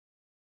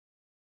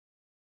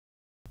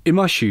In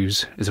My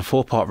Shoes is a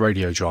 4-part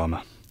radio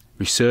drama,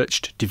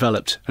 researched,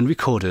 developed and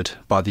recorded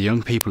by the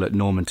young people at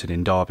Normanton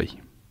in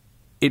Derby.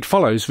 It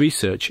follows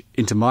research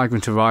into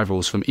migrant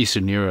arrivals from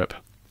Eastern Europe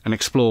and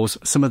explores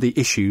some of the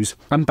issues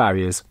and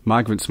barriers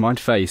migrants might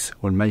face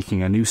when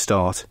making a new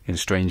start in a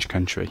strange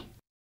country.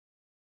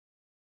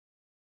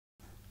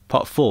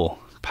 Part 4,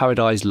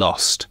 Paradise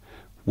Lost,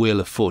 Wheel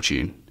of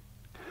Fortune.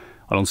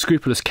 An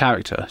unscrupulous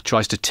character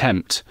tries to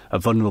tempt a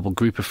vulnerable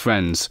group of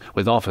friends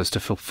with offers to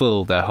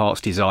fulfil their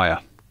heart's desire.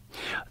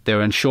 They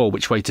are unsure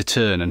which way to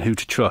turn and who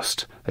to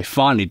trust. They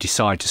finally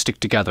decide to stick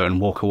together and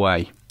walk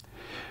away.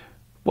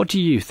 What do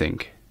you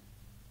think?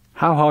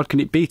 How hard can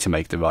it be to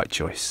make the right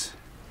choice?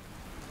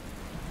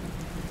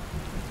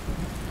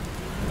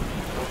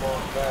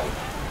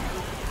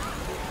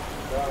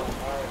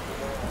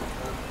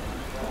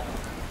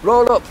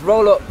 Roll up,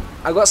 roll up.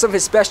 I've got something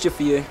special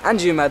for you.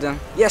 And you, madam.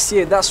 Yes,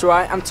 you, that's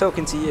right, I'm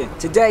talking to you.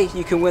 Today,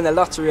 you can win the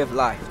lottery of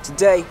life.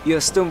 Today, you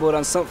have stumbled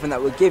on something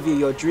that will give you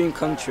your dream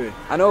come true.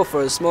 And all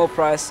for a small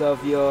price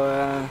of your,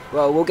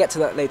 well, we'll get to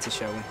that later,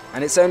 shall we?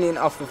 And it's only an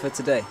offer for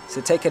today, so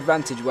take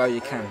advantage while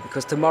you can.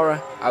 Because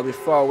tomorrow, I'll be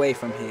far away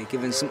from here,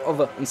 giving some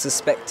other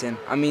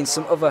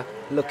some other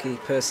lucky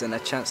person a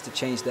chance to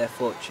change their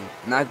fortune.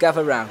 Now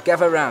gather round,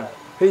 gather round.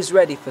 Who's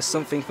ready for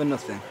something for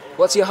nothing?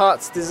 What's your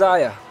heart's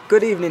desire?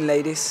 Good evening,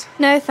 ladies.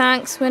 No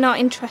thanks, we're not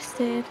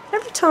interested.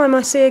 Every time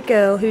I see a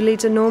girl who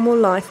leads a normal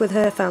life with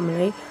her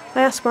family,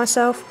 I ask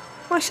myself,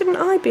 why shouldn't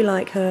I be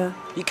like her?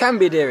 You can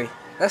be, dearie.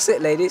 That's it,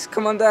 ladies.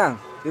 Come on down.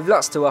 We've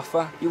lots to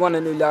offer. You want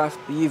a new life,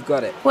 but you've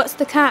got it. What's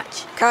the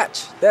catch?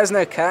 Catch? There's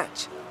no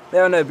catch.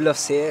 There are no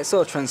bluffs here. It's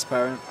all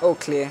transparent, all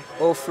clear,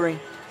 all free.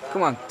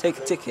 Come on, take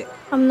a ticket.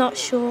 I'm not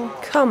sure.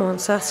 Come on,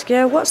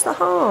 Saskia, what's the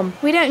harm?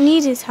 We don't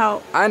need his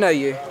help. I know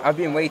you. I've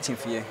been waiting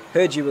for you.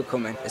 Heard you were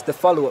coming. It's the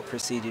follow-up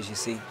procedures, you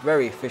see.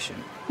 Very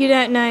efficient. You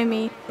don't know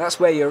me. That's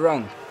where you're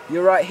wrong.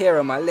 You're right here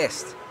on my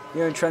list.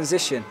 You're in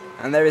transition,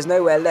 and there is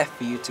nowhere left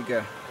for you to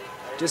go.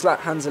 Just like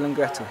Hansel and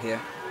Gretel here.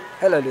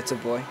 Hello, little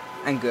boy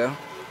and girl.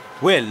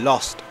 We're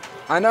lost.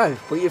 I know,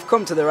 but you've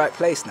come to the right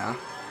place now.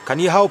 Can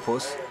you help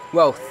us?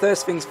 Well,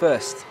 first things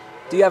first.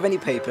 Do you have any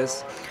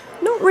papers?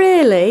 Not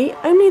really,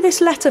 only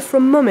this letter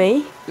from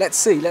Mummy. Let's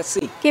see, let's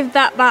see. Give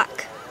that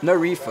back. No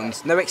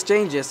refunds, no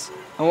exchanges.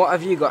 And what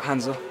have you got,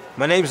 Hansel?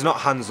 My name's not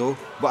Hansel,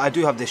 but I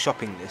do have this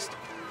shopping list.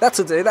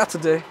 That'll do,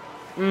 that'll do.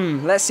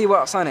 Let's see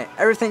what's on it.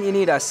 Everything you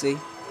need, I see.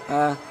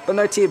 But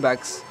no tea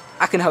bags.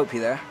 I can help you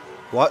there.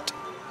 What?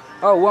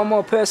 Oh, one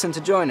more person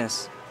to join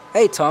us.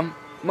 Hey, Tom.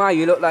 My,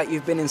 you look like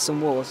you've been in some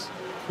wars.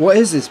 What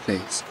is this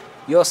place?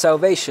 Your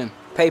salvation.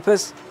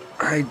 Papers?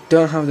 I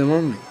don't have them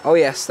on me. Oh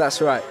yes, that's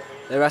right.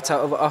 They're at our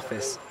other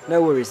office.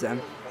 No worries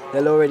then.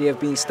 They'll already have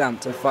been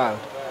stamped and filed.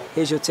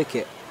 Here's your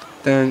ticket.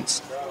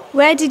 Thanks.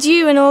 Where did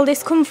you and all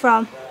this come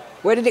from?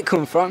 Where did it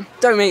come from?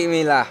 Don't make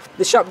me laugh.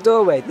 The shop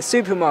doorway, the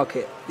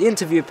supermarket, the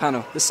interview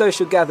panel, the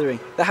social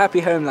gathering, the happy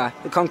home life,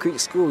 the concrete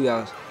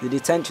schoolyard, the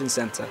detention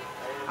centre.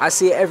 I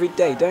see it every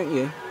day, don't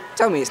you?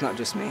 Tell me it's not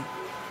just me.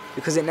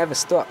 Because it never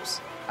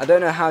stops. I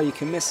don't know how you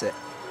can miss it.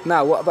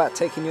 Now, what about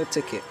taking your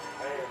ticket?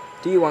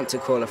 Do you want to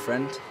call a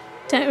friend?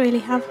 Don't really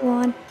have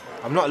one.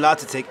 I'm not allowed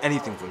to take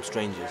anything from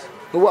strangers.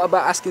 But what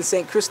about asking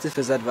St.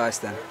 Christopher's advice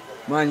then?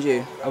 Mind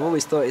you, I've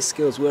always thought his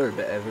skills were a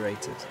bit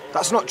overrated.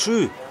 That's not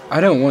true. I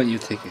don't want your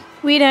ticket.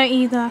 We don't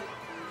either.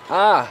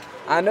 Ah,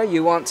 I know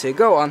you want to.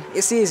 Go on,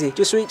 it's easy.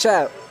 Just reach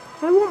out.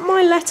 I want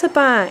my letter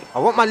back. I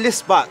want my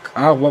list back.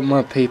 I want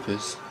my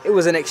papers. It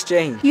was an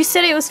exchange. You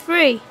said it was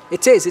free.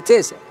 It is.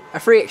 A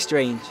free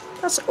exchange.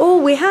 That's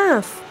all we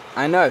have.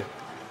 I know.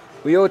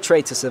 We all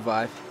trade to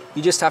survive.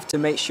 You just have to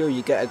make sure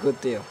you get a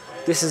good deal.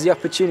 This is the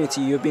opportunity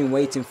you've been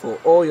waiting for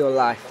all your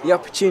life. The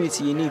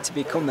opportunity you need to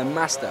become the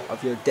master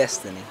of your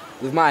destiny.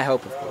 With my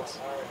help, of course.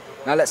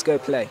 Now let's go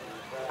play.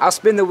 I'll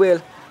spin the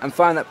wheel and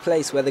find that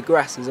place where the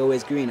grass is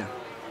always greener.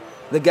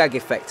 The gag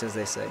effect, as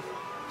they say.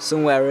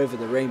 Somewhere over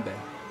the rainbow.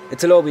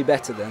 It'll all be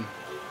better then.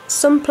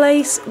 Some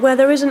place where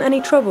there isn't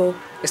any trouble.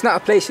 It's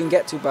not a place you can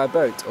get to by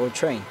boat or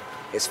train.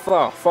 It's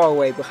far, far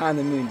away behind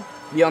the moon,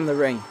 beyond the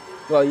rain.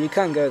 Well, you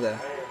can go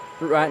there.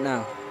 But right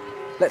now,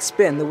 let's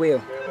spin the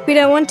wheel. We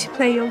don't want to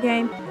play your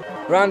game.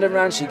 Round and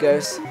round she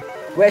goes.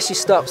 Where she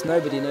stops,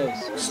 nobody knows.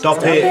 Stop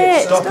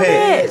it! Stop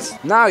it!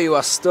 Now you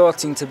are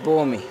starting to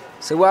bore me.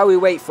 So while we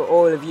wait for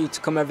all of you to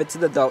come over to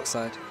the dark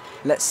side,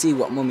 let's see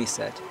what Mummy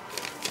said.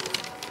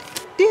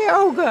 Dear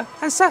Olga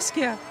and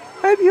Saskia,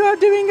 hope you are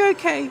doing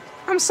okay.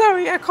 I'm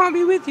sorry I can't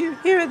be with you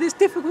here at this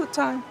difficult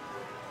time.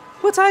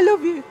 But I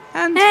love you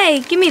and...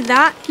 Hey, give me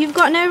that. You've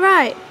got no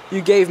right.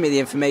 You gave me the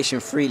information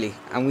freely,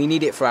 and we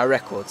need it for our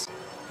records.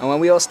 And when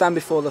we all stand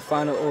before the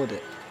final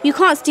audit. You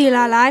can't steal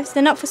our lives.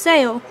 They're not for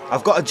sale.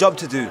 I've got a job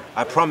to do.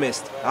 I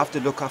promised. I have to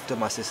look after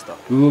my sister.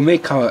 We will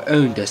make our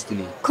own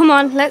destiny. Come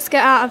on, let's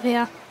get out of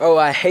here. Oh,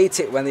 I hate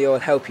it when they all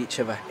help each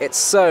other. It's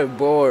so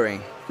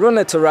boring. Run,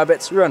 little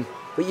rabbits, run.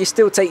 But you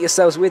still take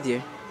yourselves with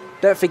you.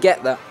 Don't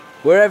forget that.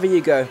 Wherever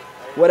you go,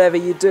 whatever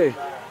you do.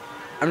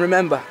 And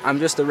remember, I'm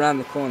just around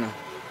the corner.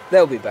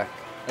 They'll be back.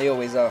 They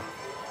always are.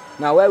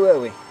 Now, where were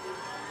we?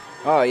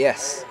 Oh,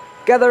 yes.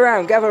 Gather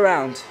round, gather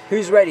round.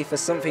 Who's ready for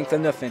something for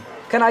nothing?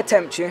 Can I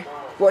tempt you?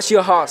 What's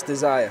your heart's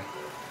desire?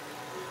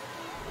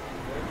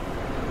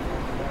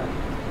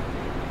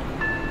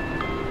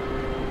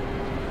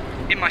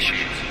 In My Shoes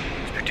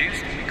was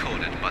produced and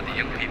recorded by the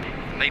young people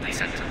of Mabley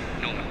Centre,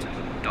 Normanton,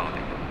 Derby.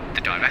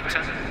 The director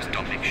was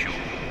Dominic Shaw.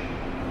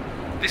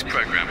 This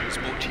programme was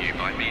brought to you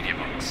by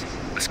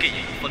MEDIABOX, a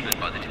scheme funded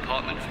by the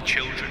Department for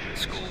Children,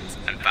 Schools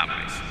and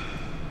Families.